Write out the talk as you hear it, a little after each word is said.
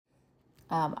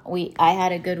I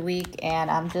had a good week,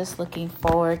 and I'm just looking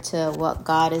forward to what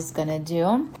God is going to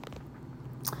do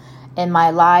in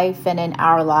my life and in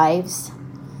our lives.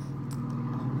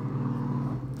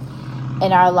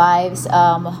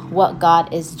 What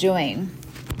God is doing.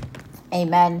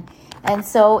 Amen. And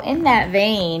so in that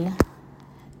vein,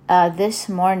 this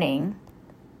morning,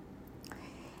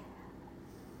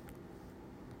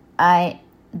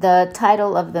 the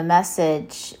title of the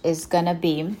message is going to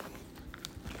be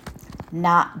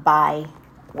Not by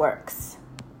Works.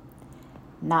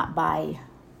 Not by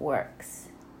works.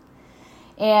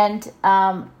 And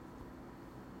I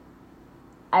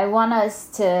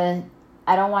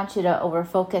don't want you to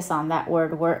over-focus on that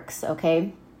word works,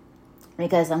 okay?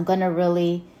 Because I'm going to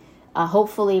really,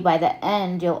 hopefully by the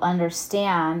end, you'll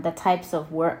understand the types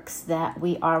of works that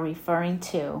we are referring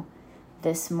to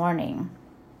this morning.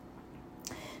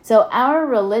 So our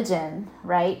religion,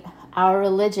 right? Our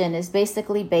religion is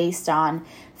basically based on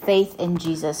faith in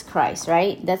Jesus Christ,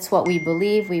 right? That's what we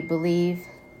believe. We believe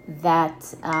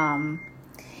that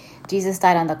Jesus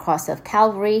died on the cross of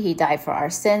Calvary. He died for our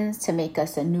sins to make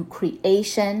us a new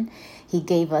creation. He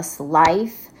gave us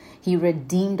life. He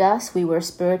redeemed us. We were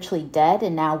spiritually dead,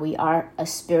 and now we are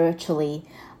spiritually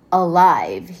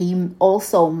alive. He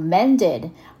also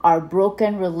mended our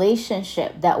broken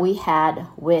relationship that we had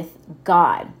with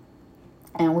God.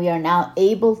 And we are now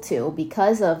able to,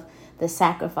 because of the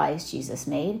sacrifice Jesus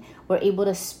made, we're able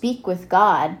to speak with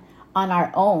God on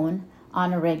our own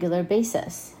on a regular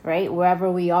basis, right?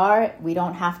 Wherever we are, we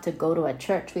don't have to go to a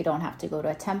church. We don't have to go to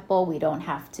a temple. We don't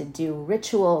have to do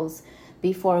rituals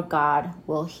before God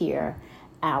will hear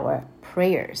our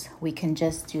prayers. We can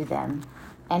just do them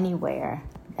anywhere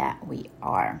that we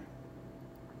are.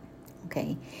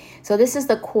 Okay, so this is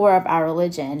the core of our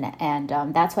religion, and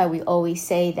that's why we always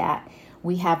say that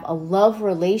we have a love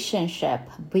relationship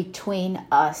between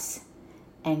us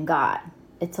and God.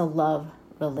 It's a love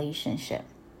relationship.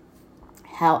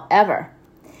 However,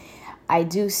 I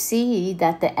do see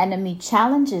that the enemy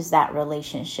challenges that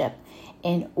relationship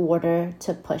in order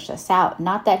to push us out.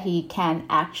 Not that he can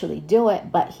actually do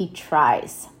it, but he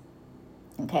tries.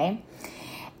 Okay,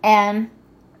 and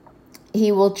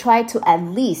he will try to, at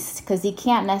least, because he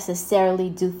can't necessarily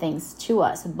do things to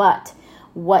us, but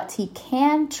what he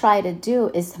can try to do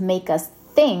is make us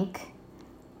think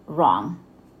wrong.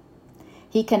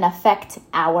 He can affect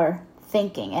our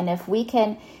thinking. And if he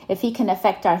can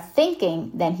affect our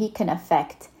thinking, then he can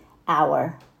affect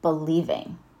our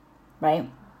believing, right?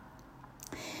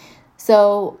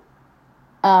 So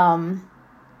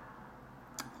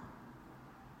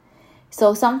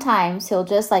sometimes he'll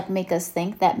just make us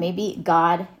think that maybe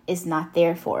God is not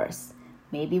there for us.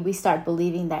 Maybe we start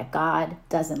believing that God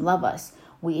doesn't love us.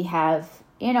 We have,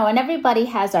 and everybody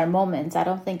has our moments. I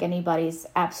don't think anybody's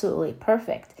absolutely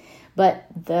perfect. But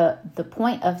the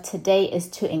point of today is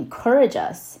to encourage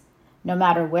us, no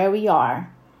matter where we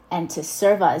are, and to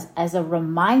serve us as a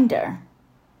reminder.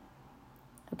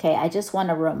 Okay, I just want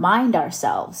to remind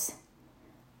ourselves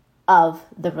of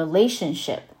the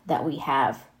relationship that we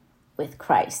have with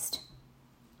Christ,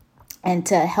 and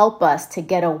to help us to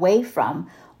get away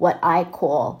from what I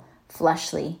call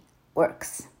fleshly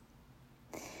works.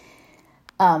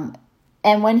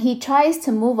 And when he tries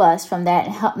to move us from that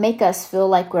and make us feel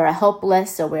like we're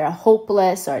helpless or we're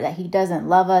hopeless or that he doesn't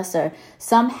love us or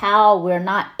somehow we're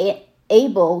not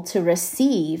able to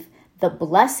receive the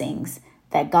blessings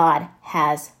that God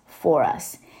has for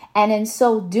us. And in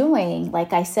so doing,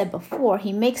 like I said before,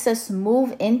 he makes us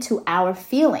move into our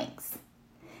feelings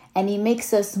and he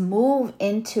makes us move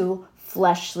into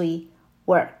fleshly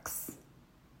works.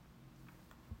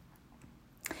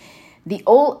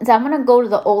 So I'm going to go to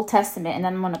the Old Testament and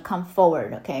then I'm going to come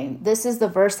forward, okay? This is the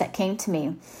verse that came to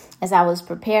me as I was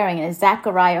preparing. It's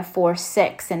Zechariah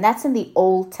 4:6, and that's in the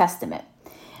Old Testament.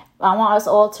 I want us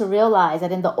all to realize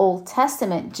that in the Old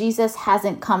Testament, Jesus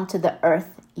hasn't come to the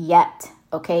earth yet,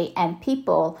 okay? And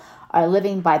people are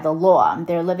living by the law.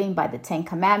 They're living by the Ten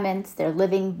Commandments. They're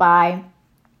living by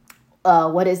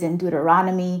what is in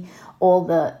Deuteronomy, all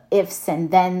the ifs and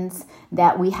thens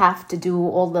that we have to do,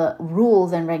 all the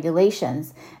rules and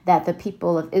regulations that the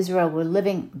people of Israel were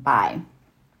living by.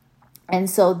 And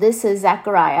so this is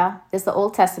Zechariah, this is the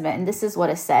Old Testament, and this is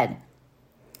what it said.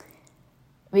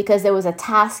 Because there was a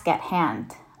task at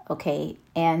hand, okay?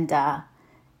 And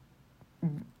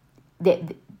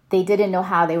they didn't know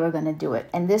how they were going to do it.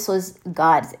 And this was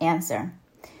God's answer.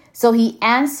 So he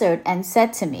answered and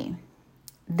said to me,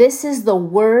 "This is the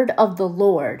word of the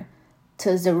Lord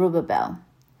to Zerubbabel,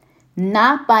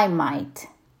 not by might,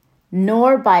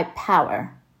 nor by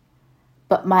power,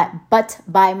 but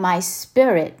by my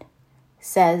spirit,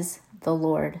 says the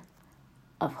Lord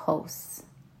of hosts.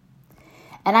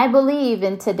 And I believe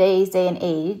in today's day and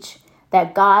age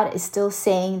that God is still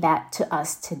saying that to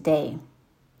us today.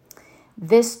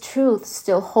 This truth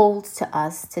still holds to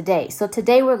us today. So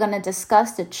today we're going to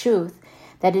discuss the truth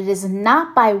that it is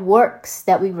not by works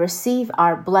that we receive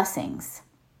our blessings.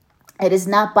 It is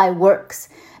not by works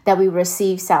that we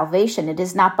receive salvation. It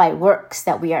is not by works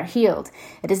that we are healed.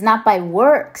 It is not by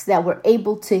works that we're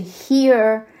able to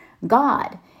hear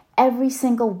God. Every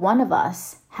single one of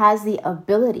us has the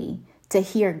ability to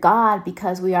hear God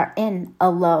because we are in a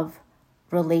love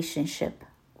relationship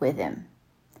with Him.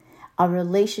 A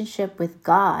relationship with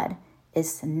God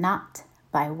is not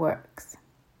by works.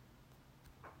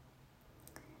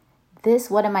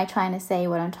 What am I trying to say?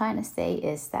 What I'm trying to say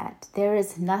is that there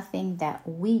is nothing that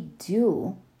we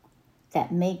do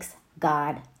that makes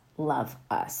God love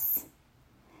us,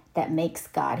 that makes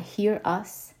God hear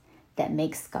us, that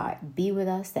makes God be with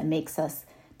us, that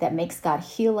makes God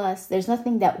heal us. There's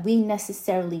nothing that we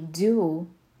necessarily do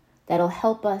that'll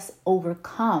help us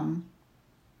overcome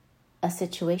a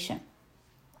situation.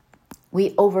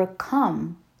 We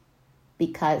overcome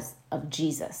because of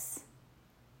Jesus.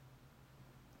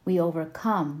 We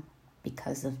overcome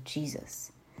because of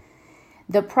Jesus.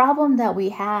 The problem that we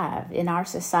have in our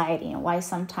society and why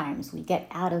sometimes we get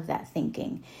out of that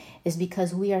thinking is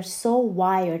because we are so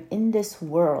wired in this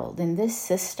world, in this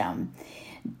system,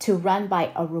 to run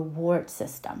by a reward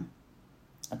system.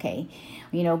 Okay,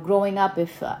 growing up,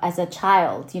 if as a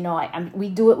child, we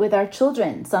do it with our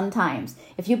children sometimes.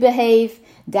 If you behave,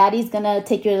 daddy's gonna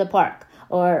take you to the park,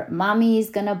 or mommy's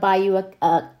gonna buy you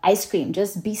a ice cream.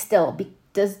 Just be still.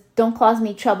 Don't cause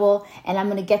me trouble, and I'm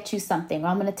gonna get you something, or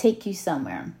I'm gonna take you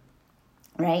somewhere.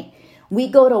 Right? We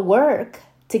go to work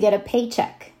to get a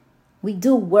paycheck. We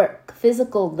do work,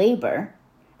 physical labor,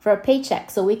 for a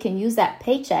paycheck, so we can use that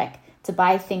paycheck to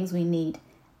buy things we need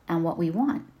and what we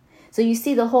want. So you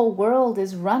see, the whole world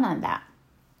is run on that.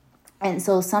 And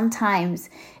so sometimes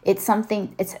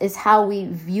it's how we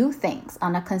view things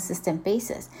on a consistent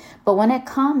basis. But when it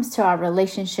comes to our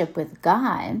relationship with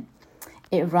God,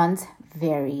 it runs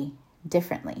very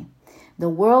differently. The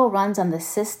world runs on the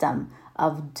system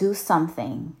of do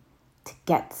something to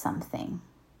get something.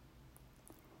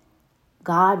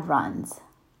 God runs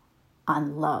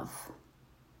on love.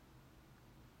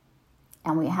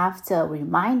 And we have to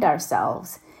remind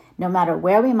ourselves, no matter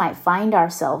where we might find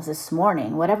ourselves this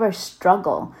morning, whatever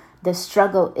the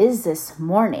struggle is this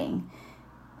morning,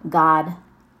 God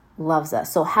loves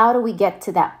us. So how do we get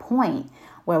to that point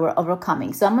where we're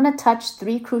overcoming? So I'm going to touch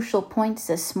 3 crucial points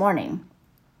this morning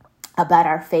about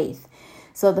our faith.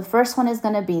 So the first one is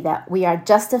going to be that we are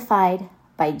justified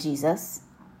by Jesus.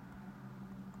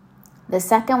 The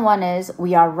second one is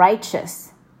we are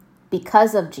righteous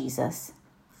because of Jesus.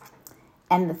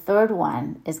 And the third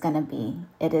one is going to be,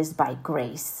 it is by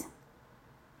grace.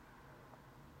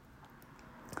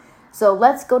 So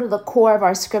let's go to the core of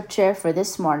our scripture for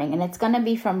this morning, and it's going to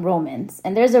be from Romans.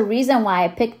 And there's a reason why I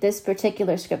picked this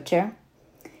particular scripture.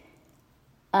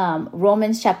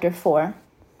 Romans chapter 4.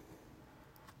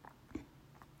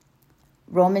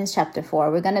 Romans chapter 4.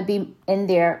 We're going to be in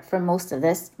there for most of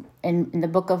this in the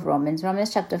book of Romans.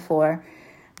 Romans chapter 4,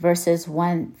 verses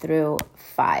 1 through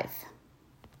 5.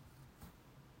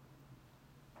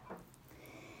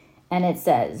 And it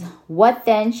says, "What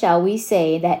then shall we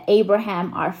say that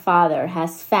Abraham our father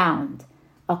has found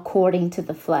according to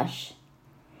the flesh?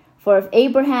 For if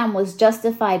Abraham was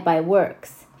justified by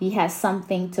works, he has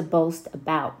something to boast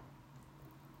about,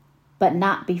 but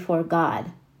not before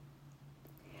God.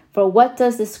 For what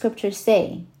does the scripture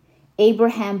say?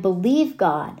 Abraham believed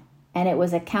God, and it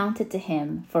was accounted to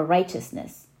him for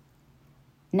righteousness.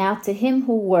 Now to him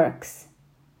who works,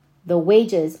 the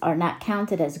wages are not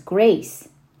counted as grace,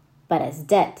 but as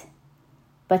debt.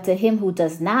 But to him who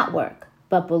does not work,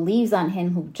 but believes on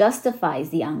him who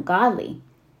justifies the ungodly,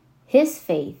 his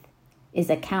faith is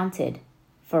accounted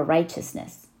for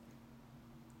righteousness."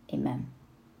 Amen.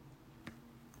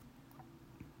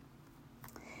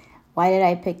 Why did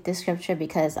I pick this scripture?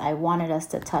 Because I wanted us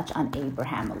to touch on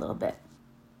Abraham a little bit.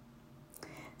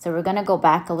 So we're going to go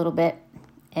back a little bit.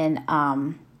 And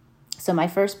so my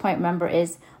first point, remember,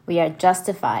 is we are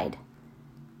justified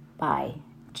by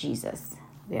Jesus.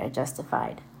 We are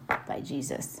justified by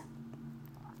Jesus.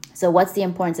 So what's the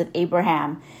importance of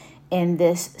Abraham in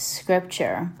this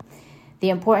scripture? The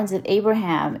importance of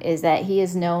Abraham is that he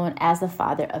is known as the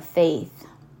father of faith.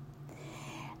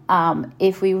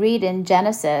 If we read in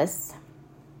Genesis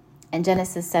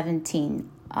 17,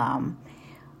 I'm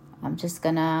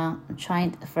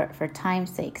trying for time's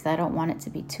sake, because I don't want it to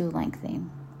be too lengthy.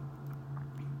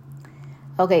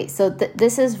 Okay, so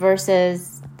this is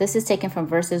verses This is taken from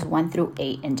verses 1 through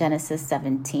 8 in Genesis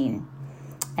 17.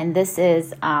 And this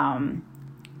is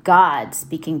God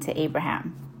speaking to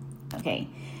Abraham. Okay.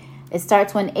 It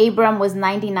starts, when Abram was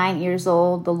 99 years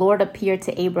old, the Lord appeared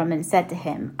to Abram and said to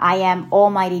him, I am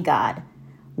Almighty God.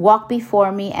 Walk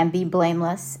before me and be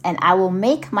blameless, and I will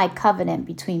make my covenant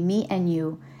between me and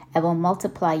you, and will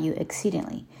multiply you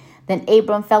exceedingly. Then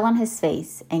Abram fell on his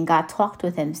face, and God talked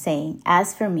with him, saying,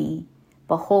 As for me,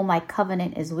 behold, my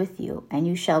covenant is with you, and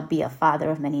you shall be a father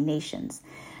of many nations.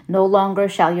 No longer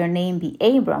shall your name be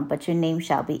Abram, but your name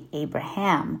shall be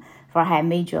Abraham, for I have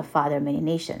made you a father of many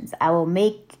nations. I will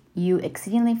make you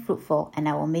exceedingly fruitful, and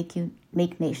I will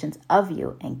make nations of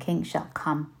you, and kings shall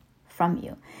come from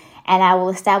you. And I will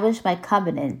establish my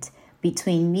covenant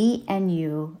between me and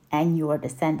you and your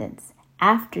descendants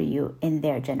after you in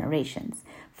their generations,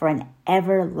 for an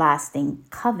everlasting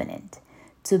covenant,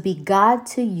 to be God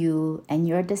to you and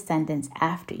your descendants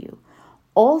after you.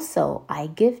 Also, I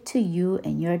give to you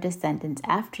and your descendants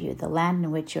after you the land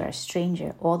in which you are a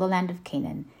stranger, all the land of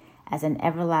Canaan, as an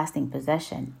everlasting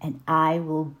possession, and I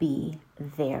will be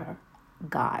their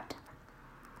God.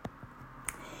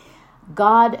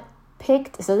 God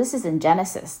picked, so this is in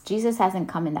Genesis. Jesus hasn't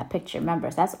come in that picture.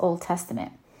 Remember, that's Old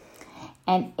Testament.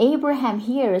 And Abraham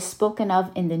here is spoken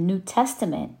of in the New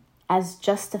Testament as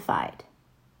justified.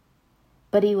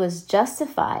 But he was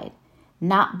justified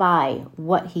not by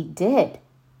what he did.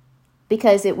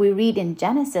 Because we read in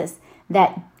Genesis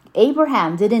that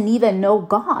Abraham didn't even know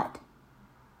God.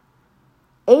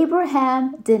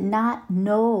 Abraham did not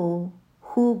know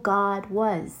who God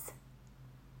was.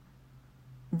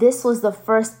 This was the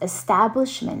first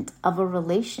establishment of a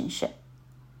relationship,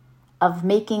 of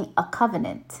making a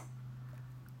covenant.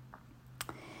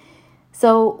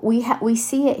 So we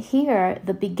see it here,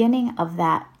 the beginning of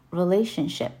that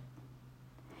relationship.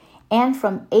 And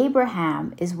from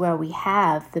Abraham is where we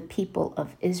have the people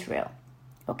of Israel.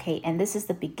 Okay, and this is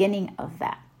the beginning of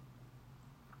that.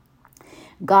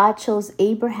 God chose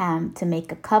Abraham to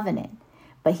make a covenant,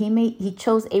 but he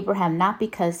chose Abraham not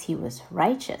because he was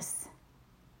righteous.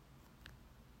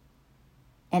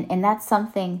 And that's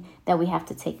something that we have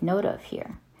to take note of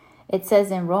here. It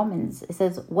says in Romans, it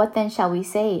says, what then shall we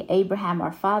say? Abraham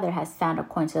our father has found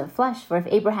according to the flesh. For if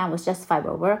Abraham was justified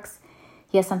by works,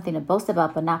 he has something to boast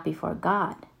about, but not before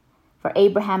God. For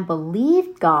Abraham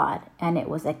believed God, and it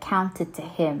was accounted to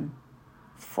him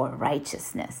for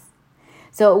righteousness.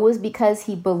 So it was because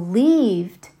he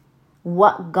believed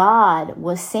what God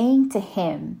was saying to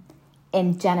him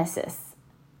in Genesis.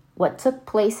 What took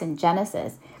place in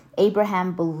Genesis,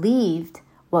 Abraham believed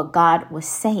what God was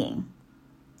saying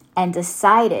and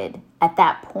decided at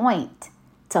that point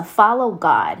to follow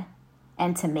God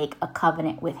and to make a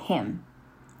covenant with him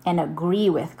and agree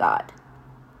with God.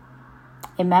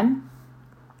 Amen?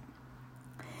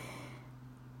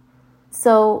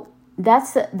 So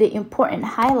that's the important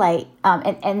highlight.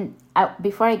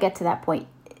 Before I get to that point,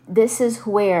 this is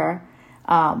where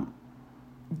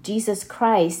Jesus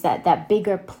Christ, that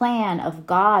bigger plan of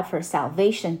God for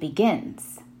salvation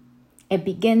begins. It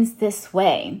begins this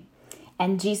way.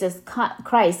 And Jesus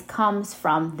Christ comes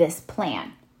from this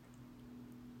plan.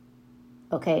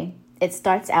 Okay? It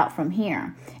starts out from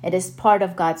here. It is part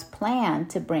of God's plan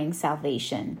to bring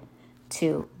salvation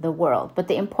to the world. But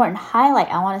the important highlight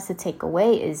I want us to take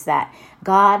away is that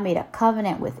God made a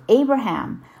covenant with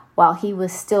Abraham while he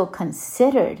was still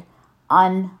considered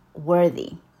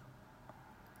unworthy.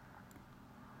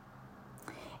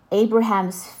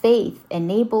 Abraham's faith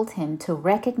enabled him to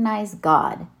recognize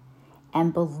God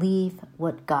and believe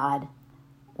what God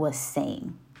was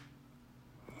saying.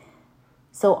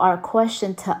 So our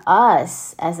question to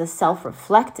us as a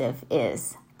self-reflective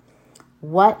is,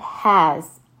 what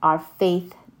has our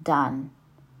faith done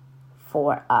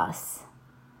for us?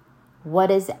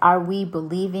 Are we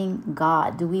believing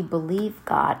God? Do we believe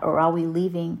God, or are we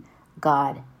leaving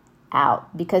God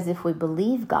out? Because if we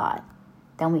believe God,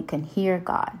 then we can hear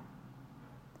God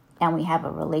and we have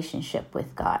a relationship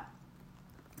with God.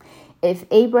 If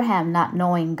Abraham, not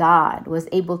knowing God, was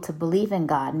able to believe in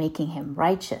God, making him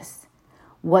righteous,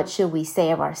 what should we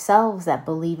say of ourselves that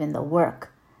believe in the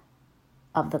work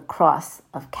of the cross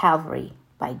of Calvary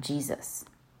by Jesus?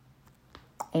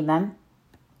 Amen.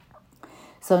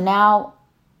 So now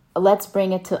let's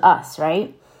bring it to us,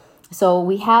 right? So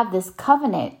we have this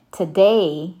covenant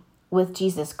today with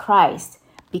Jesus Christ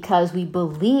because we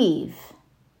believe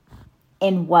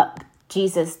in what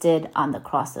Jesus did on the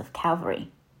cross of Calvary.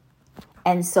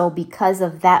 And so because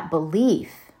of that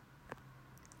belief,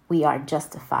 we are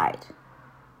justified.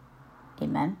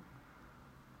 Amen.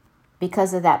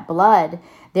 Because of that blood,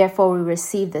 therefore we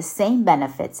receive the same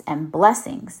benefits and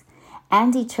blessings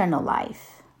and eternal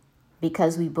life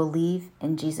because we believe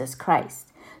in Jesus Christ.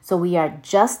 So we are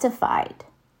justified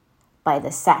by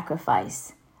the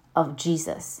sacrifice of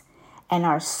Jesus, and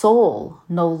our soul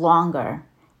no longer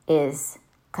is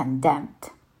condemned.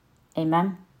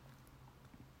 Amen.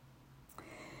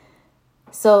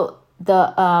 So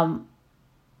the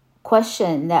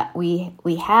question that we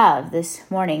have this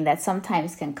morning that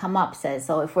sometimes can come up says,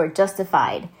 so if we're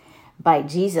justified by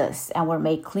Jesus and we're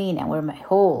made clean and we're made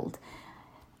whole,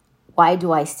 why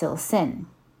do I still sin?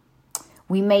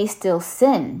 We may still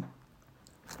sin,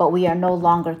 but we are no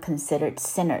longer considered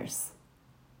sinners.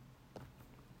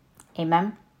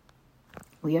 Amen.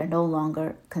 We are no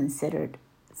longer considered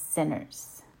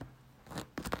sinners.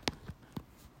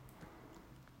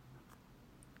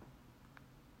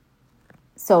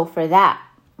 So for that,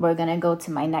 we're going to go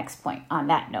to my next point on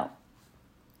that note.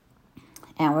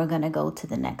 And we're going to go to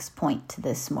the next point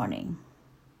this morning.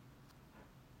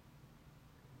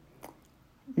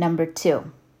 Number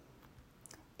 2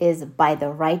 is by the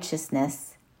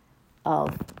righteousness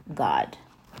of God.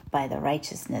 By the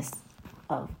righteousness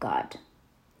of God.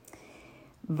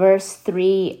 Verse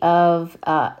 3 of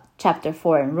chapter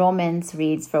 4 in Romans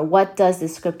reads, "For what does the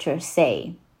scripture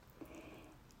say?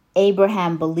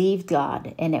 Abraham believed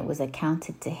God, and it was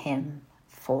accounted to him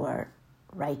for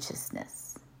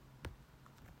righteousness."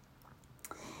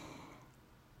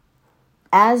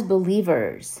 As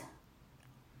believers,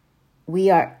 we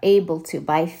are able to,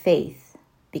 by faith,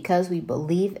 because we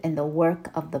believe in the work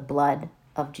of the blood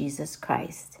of Jesus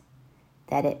Christ,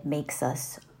 that it makes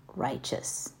us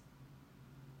righteous.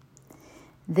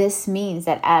 This means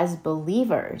that as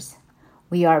believers,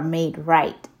 we are made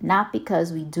right, not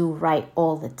because we do right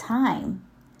all the time,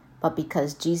 but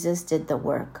because Jesus did the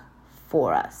work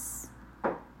for us.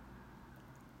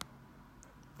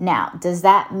 Now, does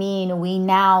that mean we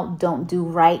now don't do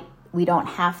right? We don't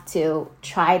have to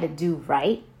try to do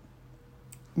right?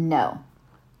 No.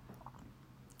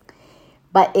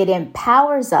 But it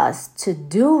empowers us to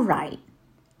do right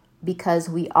because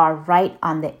we are right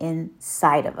on the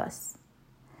inside of us.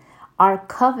 Our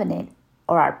covenant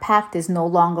or our pact is no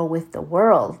longer with the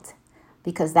world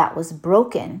because that was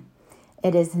broken.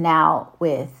 It is now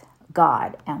with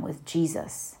God and with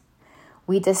Jesus.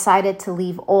 We decided to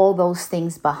leave all those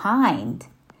things behind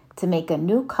to make a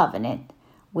new covenant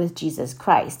with Jesus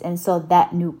Christ. And so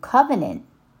that new covenant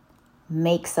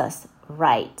makes us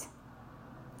right.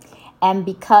 And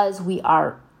because we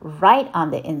are right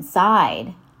on the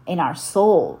inside in our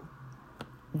soul,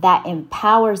 that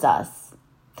empowers us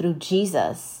through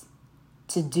Jesus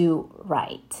to do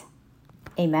right.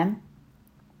 Amen.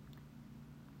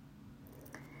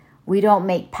 We don't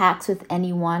make pacts with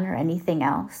anyone or anything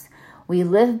else. We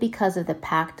live because of the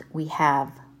pact we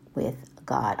have with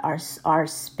God. Our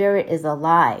spirit is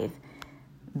alive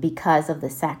because of the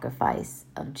sacrifice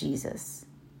of Jesus.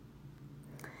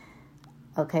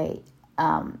 Okay.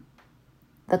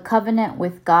 The covenant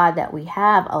with God that we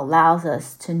have allows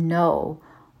us to know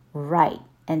right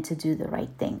and to do the right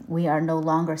thing. We are no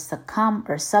longer succumb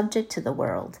or subject to the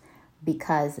world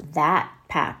because that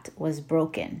pact was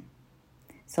broken.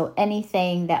 So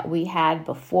anything that we had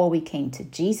before we came to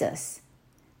Jesus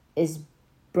is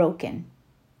broken.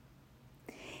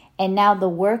 And now the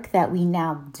work that we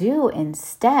now do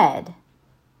instead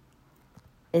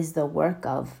is the work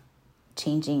of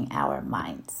changing our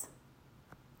minds.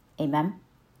 Amen.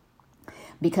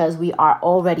 Because we are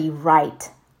already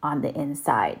right on the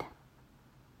inside.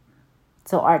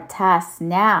 So our task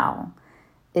now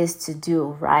is to do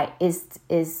right,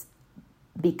 is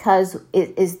because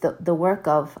it is the work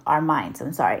of our minds.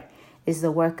 Is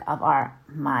the work of our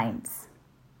minds.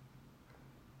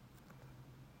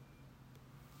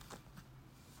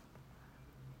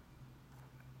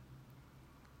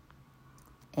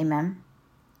 Amen.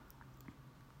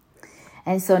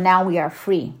 And so now we are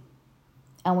free.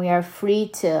 And we are free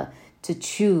to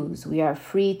choose. We are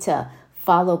free to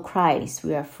follow Christ.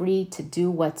 We are free to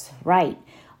do what's right.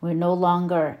 We're no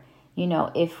longer,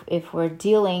 if we're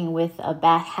dealing with a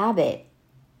bad habit,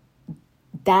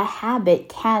 that habit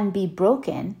can be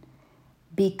broken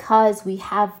because we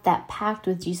have that pact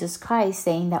with Jesus Christ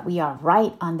saying that we are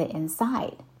right on the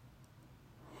inside.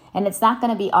 And it's not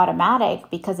going to be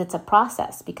automatic because it's a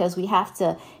process, because we have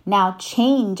to now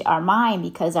change our mind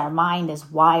because our mind is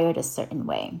wired a certain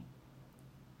way.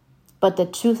 But the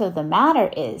truth of the matter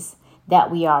is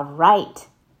that we are right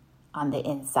on the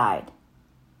inside.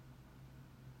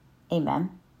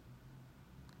 Amen.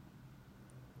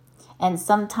 And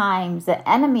sometimes the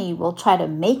enemy will try to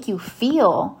make you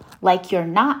feel like you're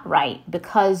not right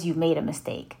because you made a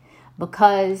mistake,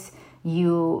 because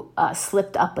you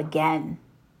slipped up again.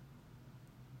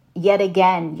 yet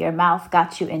again, your mouth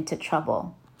got you into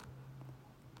trouble.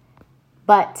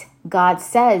 But God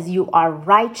says you are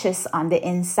righteous on the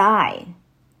inside.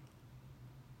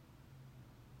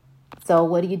 So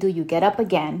what do? You get up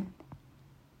again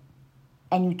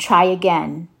and you try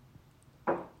again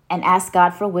and ask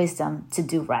God for wisdom to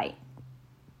do right.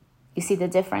 You see the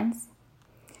difference?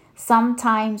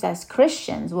 Sometimes as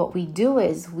Christians, what we do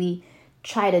is we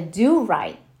try to do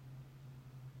right,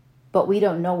 but we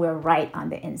don't know we're right on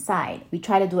the inside. We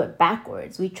try to do it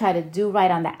backwards. We try to do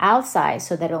right on the outside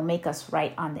so that it'll make us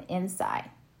right on the inside.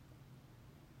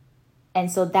 And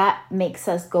so that makes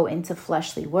us go into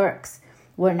fleshly works.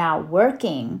 We're now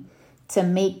working to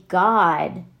make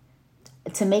God,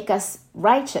 to make us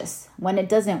righteous when it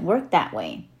doesn't work that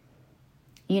way.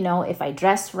 You know, if I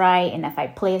dress right and if I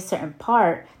play a certain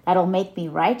part, that'll make me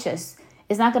righteous.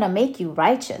 It's not going to make you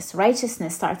righteous.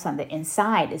 Righteousness starts on the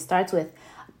inside. It starts with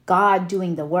God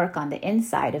doing the work on the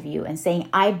inside of you and saying,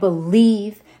 I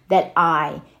believe that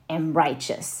I am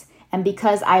righteous. And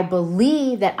because I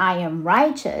believe that I am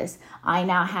righteous, I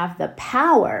now have the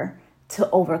power to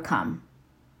overcome.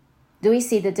 Do we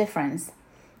see the difference?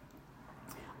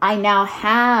 I now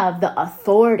have the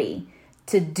authority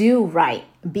to do right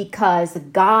because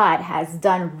God has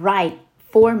done right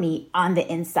for me on the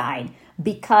inside,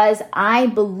 because I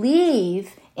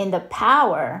believe in the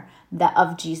power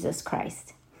of Jesus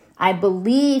Christ. I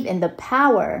believe in the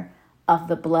power of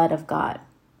the blood of God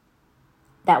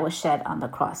that was shed on the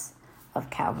cross of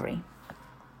Calvary.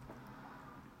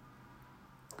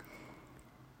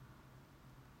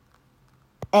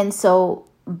 And so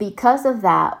because of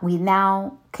that, we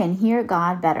now can hear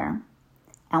God better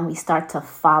and we start to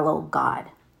follow God.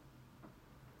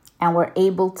 And we're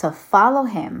able to follow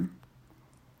him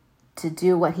to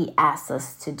do what he asks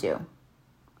us to do.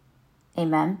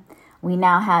 Amen. We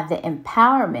now have the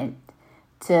empowerment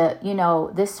to,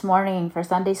 this morning for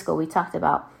Sunday school, we talked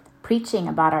about preaching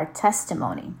about our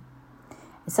testimony.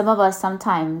 Some of us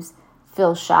sometimes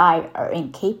feel shy or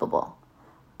incapable,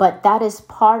 but that is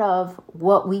part of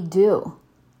what we do.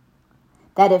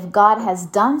 That if God has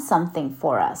done something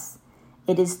for us,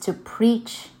 it is to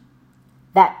preach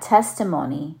that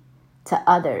testimony to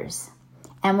others.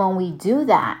 And when we do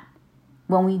that,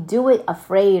 when we do it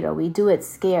afraid or we do it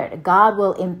scared, God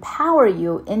will empower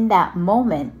you in that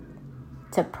moment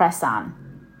to press on.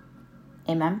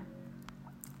 Amen.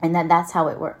 And then that's how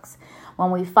it works.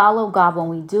 When we follow God, when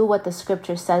we do what the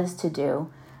scripture says to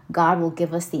do, God will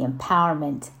give us the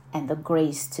empowerment and the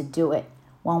grace to do it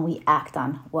when we act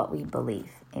on what we believe.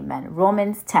 Amen.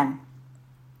 Romans 10,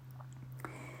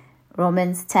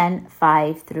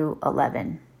 5 through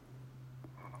 11.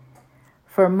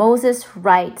 For Moses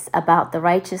writes about the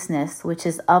righteousness which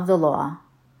is of the law.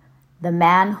 The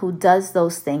man who does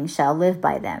those things shall live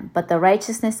by them. But the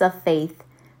righteousness of faith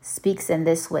speaks in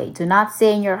this way. Do not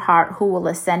say in your heart, who will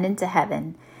ascend into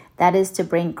heaven, that is to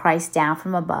bring Christ down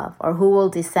from above, or who will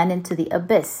descend into the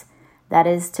abyss, that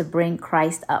is to bring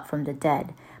Christ up from the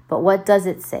dead. But what does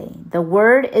it say? The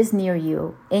word is near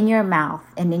you, in your mouth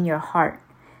and in your heart.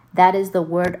 That is the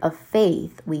word of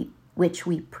faith which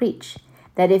we preach.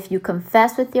 That if you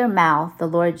confess with your mouth the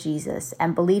Lord Jesus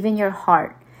and believe in your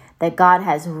heart that God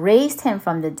has raised him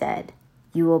from the dead,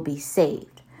 you will be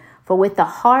saved. For with the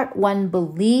heart one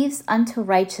believes unto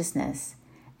righteousness,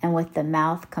 and with the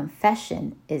mouth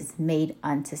confession is made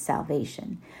unto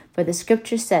salvation. For the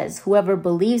scripture says, whoever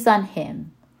believes on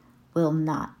him will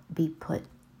not be put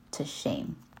to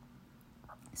shame.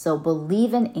 So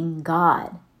believing in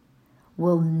God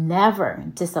will never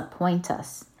disappoint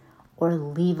us or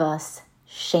leave us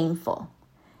shameful.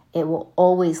 It will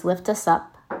always lift us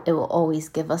up. It will always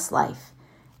give us life,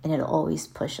 and it'll always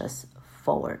push us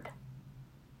forward.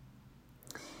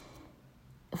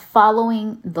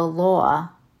 Following the law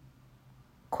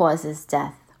causes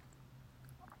death,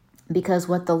 because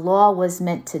what the law was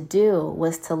meant to do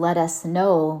was to let us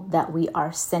know that we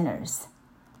are sinners.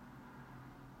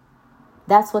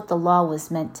 That's what the law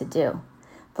was meant to do.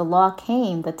 The law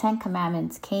came, the 10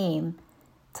 Commandments came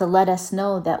to let us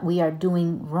know that we are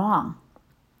doing wrong.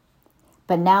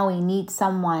 But now we need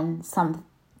someone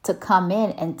to come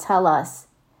in and tell us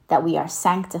that we are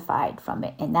sanctified from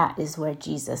it. And that is where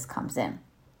Jesus comes in.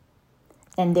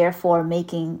 And therefore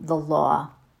making the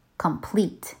law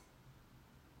complete.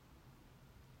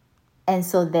 And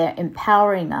so they're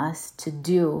empowering us to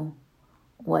do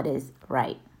what is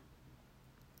right.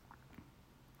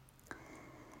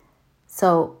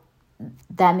 So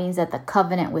that means that the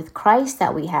covenant with Christ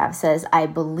that we have says, I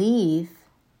believe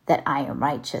that I am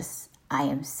righteous, I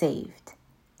am saved,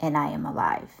 and I am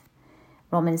alive.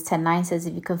 Romans 10:9 says,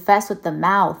 if you confess with the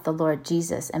mouth the Lord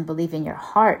Jesus and believe in your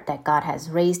heart that God has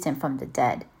raised him from the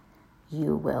dead,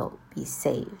 you will be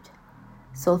saved.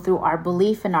 So through our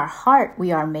belief in our heart,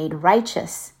 we are made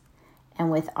righteous. And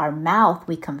with our mouth,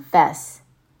 we confess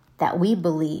that we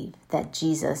believe that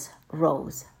Jesus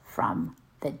rose from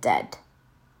the dead.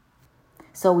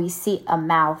 So we see a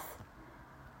mouth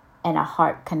and a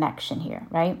heart connection here,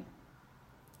 right?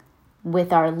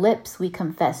 With our lips, we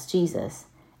confess Jesus.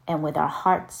 And with our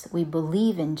hearts, we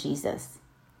believe in Jesus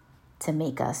to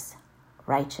make us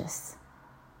righteous.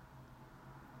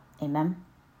 Amen.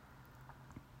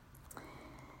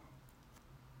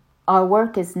 Our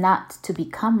work is not to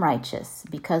become righteous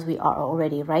because we are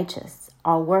already righteous.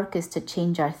 Our work is to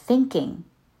change our thinking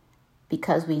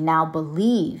because we now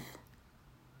believe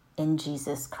in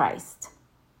Jesus Christ.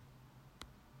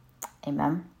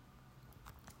 Amen.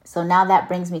 So now that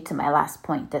brings me to my last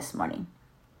point this morning.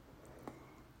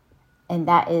 And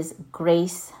that is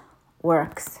grace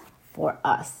works for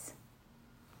us.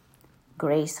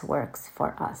 Grace works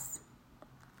for us.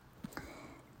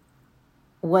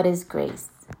 What is grace?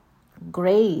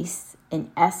 Grace, in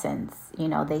essence,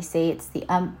 they say it's the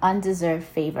undeserved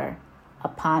favor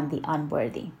upon the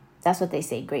unworthy. That's what they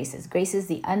say grace is. Grace is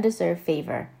the undeserved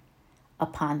favor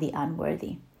upon the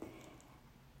unworthy.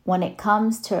 When it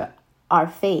comes to our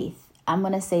faith, I'm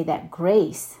going to say that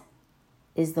grace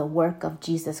is the work of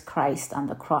Jesus Christ on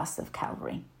the cross of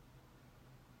Calvary.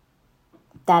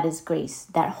 That is grace.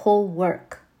 That whole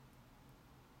work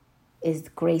is the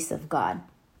grace of God.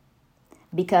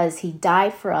 Because he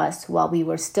died for us while we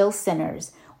were still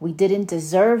sinners. We didn't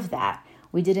deserve that.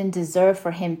 We didn't deserve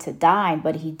for him to die,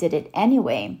 but he did it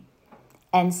anyway.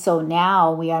 And so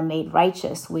now we are made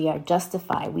righteous. We are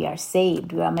justified. We are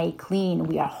saved. We are made clean.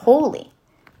 We are holy.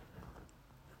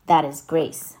 That is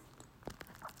grace.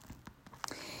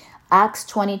 Acts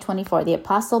 20:24. The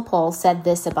Apostle Paul said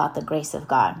this about the grace of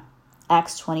God.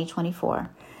 Acts 20:24.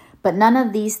 But none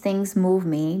of these things move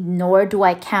me, nor do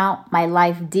I count my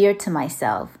life dear to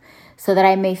myself, so that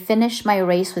I may finish my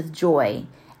race with joy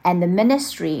and the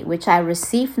ministry which I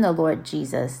received from the Lord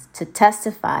Jesus to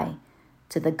testify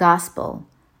to the gospel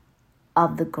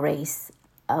of the grace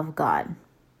of God.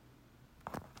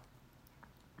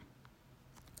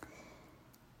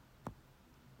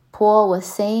 Paul was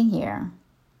saying here,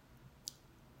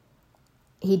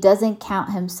 he doesn't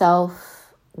count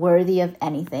himself worthy of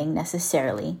anything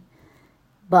necessarily,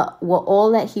 but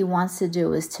all that he wants to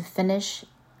do is to finish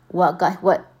what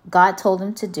God told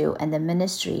him to do and the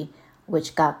ministry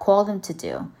which God called him to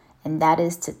do, and that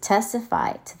is to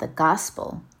testify to the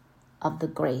gospel of the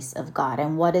grace of God.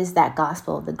 And what is that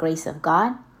gospel of the grace of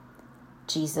God?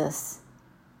 Jesus.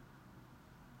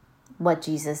 What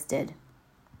Jesus did.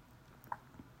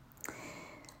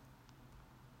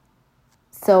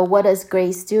 So what does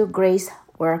grace do? Grace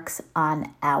works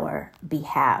on our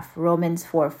behalf. Romans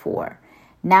 4:4.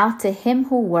 Now to him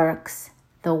who works,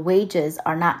 the wages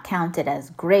are not counted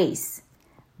as grace,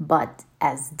 but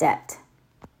as debt.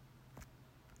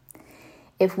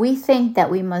 If we think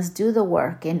that we must do the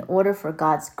work in order for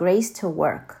God's grace to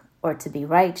work or to be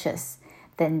righteous,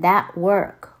 then that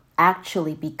work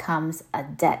actually becomes a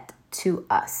debt to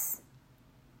us.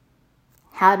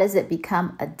 How does it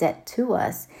become a debt to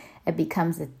us? It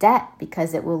becomes a debt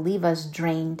because it will leave us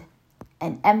drained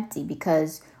and empty,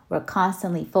 because we're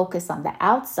constantly focused on the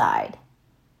outside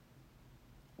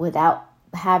without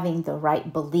having the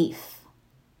right belief.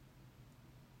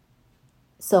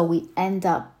 So we end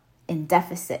up in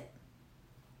deficit.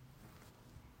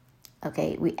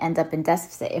 Okay, we end up in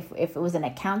deficit. If it was an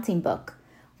accounting book,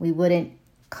 we wouldn't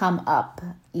come up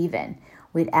even.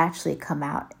 We'd actually come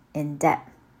out in debt.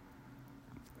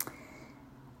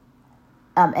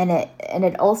 And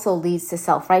it also leads to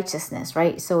self-righteousness,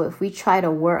 right? So if we try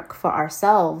to work for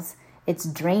ourselves, it's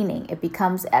draining. It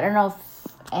becomes, I don't know if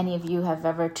any of you have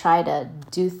ever tried to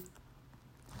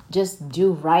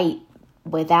do right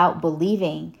without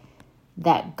believing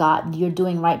that you're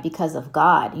doing right because of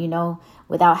God,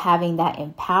 without having that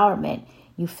empowerment.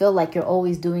 You feel like you're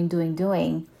always doing,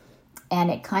 and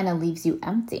it kind of leaves you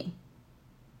empty.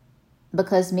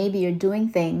 Because maybe you're doing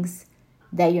things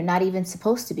that you're not even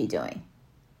supposed to be doing.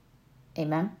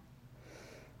 Amen.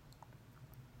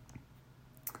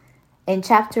 In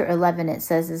chapter 11, it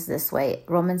says this way,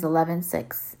 Romans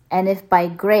 11:6. And if by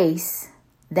grace,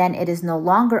 then it is no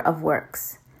longer of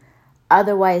works.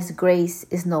 Otherwise, grace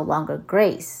is no longer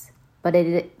grace. But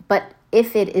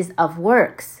if it is of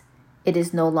works, it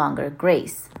is no longer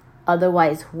grace.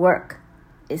 Otherwise, work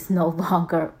is no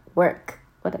longer work.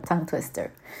 What a tongue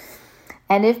twister.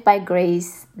 And if by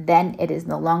grace, then it is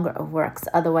no longer of works.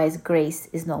 Otherwise, grace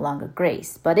is no longer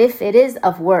grace. But if it is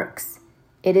of works,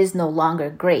 it is no longer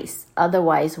grace.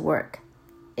 Otherwise, work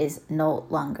is no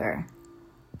longer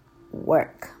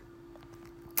work.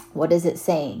 What is it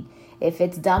saying? If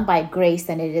it's done by grace,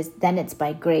 then it's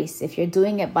by grace. If you're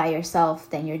doing it by yourself,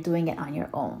 then you're doing it on your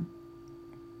own.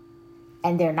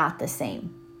 And they're not the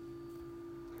same.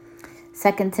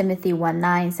 2 Timothy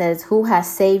 1:9 says, who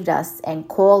has saved us and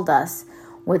called us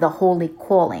with a holy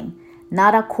calling,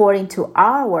 not according to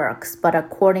our works, but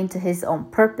according to his own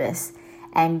purpose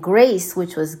and grace,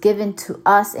 which was given to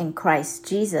us in Christ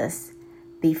Jesus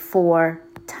before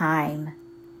time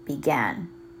began.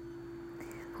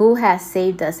 Who has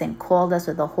saved us and called us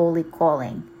with a holy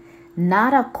calling,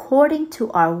 not according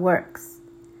to our works,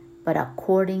 but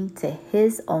according to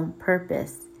his own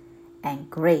purpose and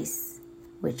grace,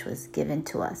 which was given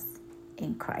to us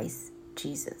in Christ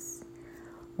Jesus.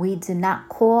 We do not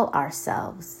call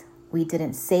ourselves. We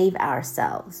didn't save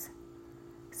ourselves.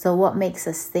 So what makes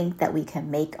us think that we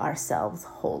can make ourselves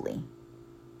holy?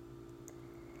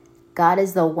 God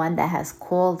is the one that has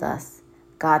called us.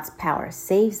 God's power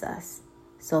saves us.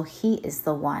 So he is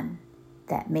the one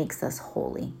that makes us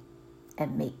holy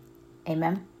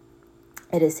Amen.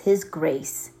 It is his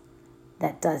grace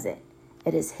that does it.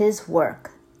 It is his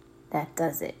work that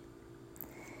does it.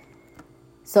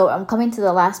 So I'm coming to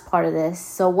the last part of this.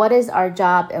 So what is our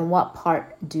job and what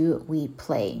part do we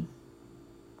play?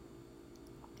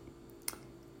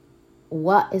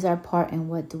 What is our part and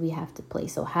what do we have to play?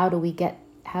 So how do we get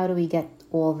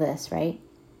all this, right?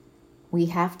 We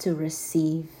have to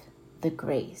receive the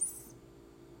grace.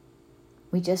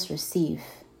 We just receive.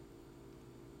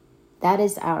 That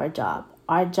is our job.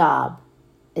 Our job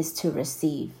is to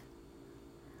receive.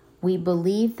 We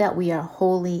believe that we are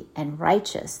holy and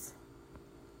righteous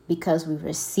because we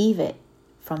receive it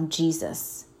from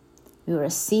Jesus. We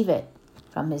receive it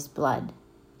from his blood.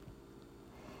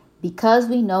 Because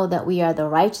we know that we are the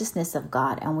righteousness of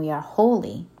God and we are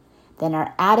holy, then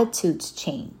our attitudes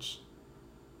change.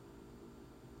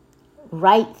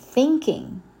 Right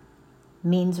thinking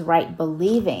means right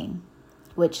believing,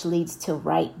 which leads to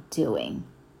right doing.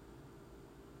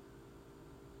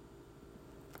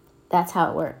 That's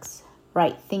how it works.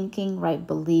 Right thinking, right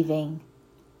believing,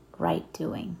 right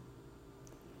doing.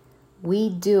 We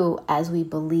do as we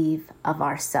believe of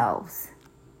ourselves.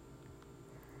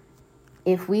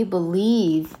 If we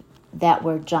believe that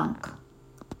we're junk,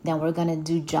 then we're going to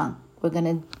do junk. We're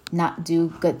going to not do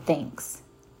good things.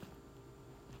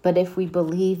 But if we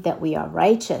believe that we are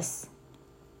righteous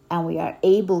and we are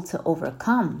able to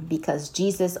overcome because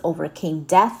Jesus overcame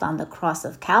death on the cross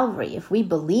of Calvary, if we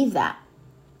believe that,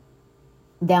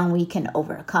 then we can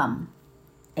overcome.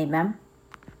 Amen.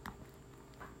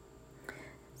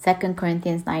 2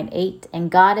 Corinthians 9:8, and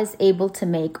God is able to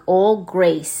make all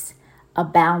grace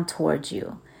abound towards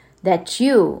you, that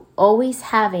you, always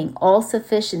having all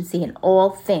sufficiency in all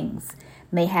things,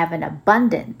 may have an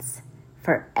abundance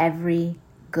for every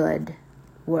good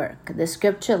work. The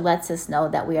scripture lets us know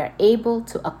that we are able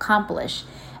to accomplish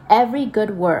every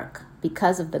good work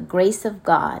because of the grace of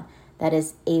God that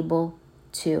is able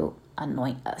to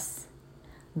anoint us.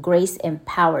 Grace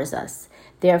empowers us.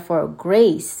 Therefore,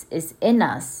 grace is in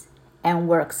us and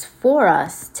works for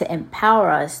us to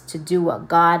empower us to do what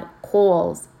God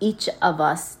calls each of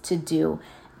us to do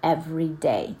every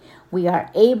day. We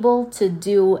are able to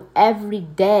do every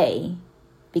day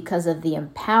because of the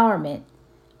empowerment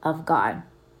of God.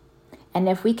 And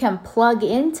if we can plug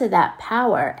into that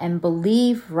power and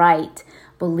believe right,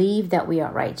 believe that we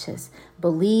are righteous,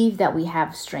 believe that we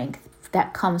have strength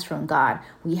that comes from God,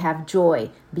 we have joy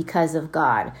because of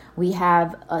God, we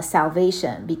have a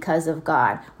salvation because of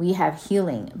God, we have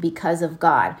healing because of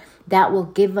God, that will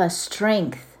give us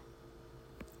strength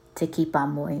to keep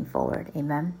on moving forward.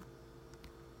 Amen.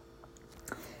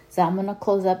 So I'm going to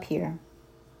close up here.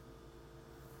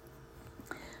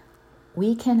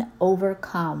 We can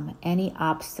overcome any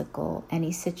obstacle,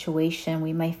 any situation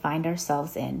we may find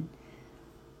ourselves in.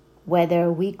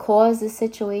 Whether we cause the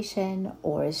situation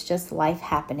or it's just life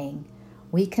happening,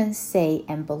 we can say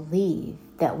and believe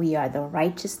that we are the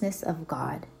righteousness of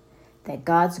God, that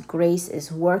God's grace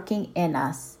is working in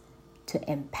us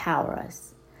to empower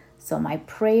us. So my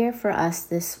prayer for us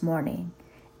this morning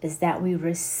is that we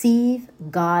receive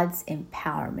God's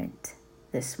empowerment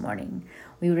this morning.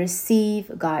 We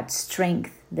receive God's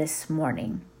strength this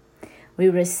morning. We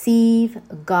receive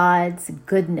God's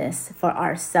goodness for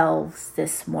ourselves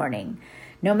this morning.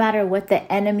 No matter what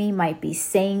the enemy might be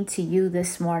saying to you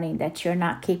this morning, that you're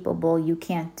not capable, you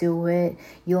can't do it,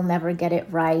 you'll never get it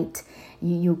right,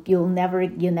 you'll never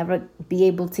be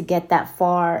able to get that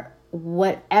far.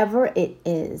 Whatever it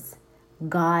is,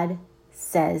 God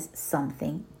says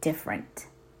something different.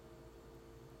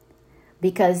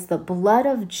 Because the blood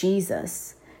of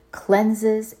Jesus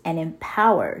cleanses and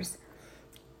empowers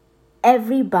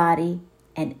everybody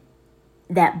and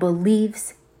that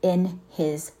believes in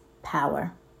his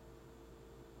power,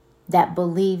 that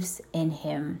believes in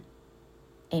him.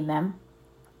 Amen.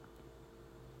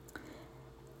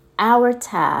 Our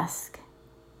task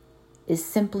is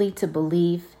simply to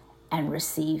believe and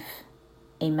receive.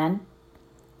 Amen.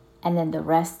 And then the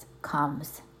rest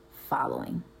comes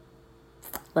following.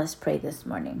 Let's pray this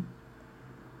morning.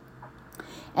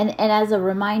 And as a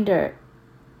reminder,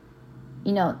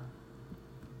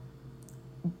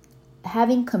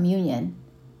 having communion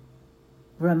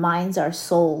reminds our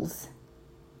souls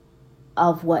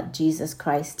of what Jesus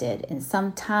Christ did. And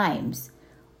sometimes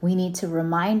we need to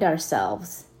remind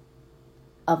ourselves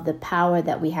of the power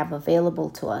that we have available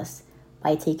to us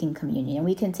by taking communion. And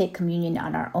we can take communion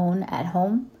on our own at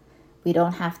home. We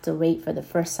don't have to wait for the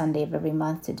first Sunday of every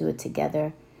month to do it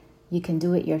together. You can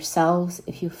do it yourselves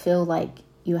if you feel like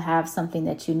you have something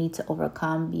that you need to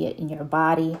overcome, be it in your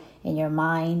body, in your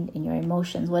mind, in your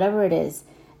emotions, whatever it is,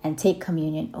 and take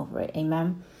communion over it.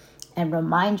 Amen. And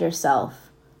remind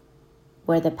yourself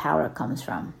where the power comes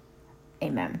from.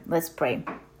 Amen. Let's pray.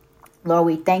 Lord,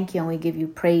 we thank you and we give you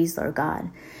praise, Lord God,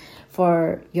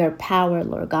 for your power,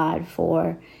 Lord God,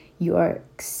 for your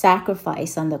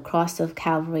sacrifice on the cross of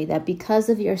Calvary, that because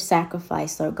of your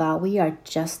sacrifice, Lord God, we are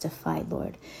justified,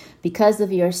 Lord. Because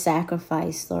of your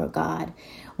sacrifice, Lord God,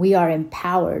 we are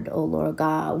empowered, oh Lord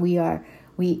God. We are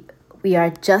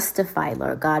justified,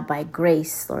 Lord God, by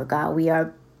grace, Lord God. We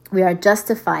are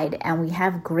justified and we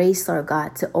have grace, Lord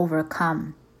God, to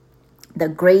overcome. The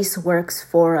grace works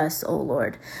for us, O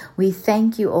Lord. We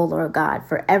thank you, O Lord God,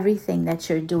 for everything that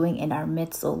you're doing in our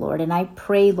midst, O Lord. And I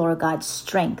pray, Lord God,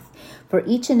 strength for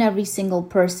each and every single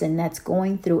person that's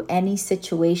going through any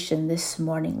situation this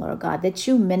morning, Lord God, that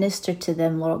you minister to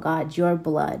them, Lord God, your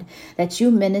blood, that you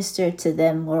minister to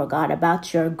them, Lord God,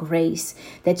 about your grace,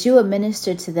 that you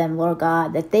minister to them, Lord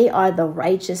God, that they are the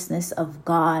righteousness of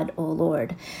God, O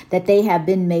Lord, that they have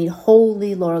been made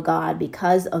holy, Lord God,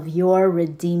 because of your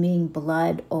redeeming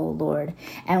blood, O Lord,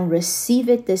 and receive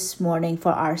it this morning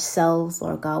for ourselves,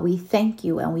 Lord God. We thank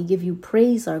you and we give you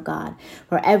praise, Lord God,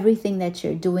 for everything that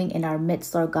you're doing in our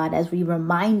midst, Lord God, as we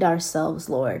remind ourselves,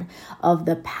 Lord, of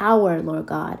the power, Lord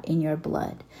God, in your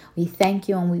blood. We thank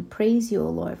you and we praise you, O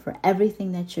Lord, for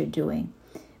everything that you're doing.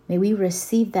 May we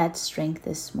receive that strength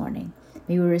this morning.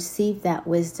 May we receive that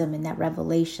wisdom and that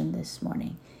revelation this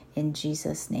morning. In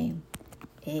Jesus' name,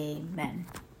 amen.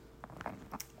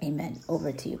 Amen.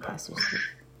 Over to you, Pastor Steve.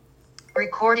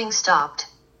 Recording stopped.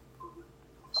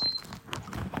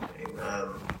 Amen.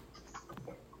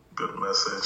 Good message.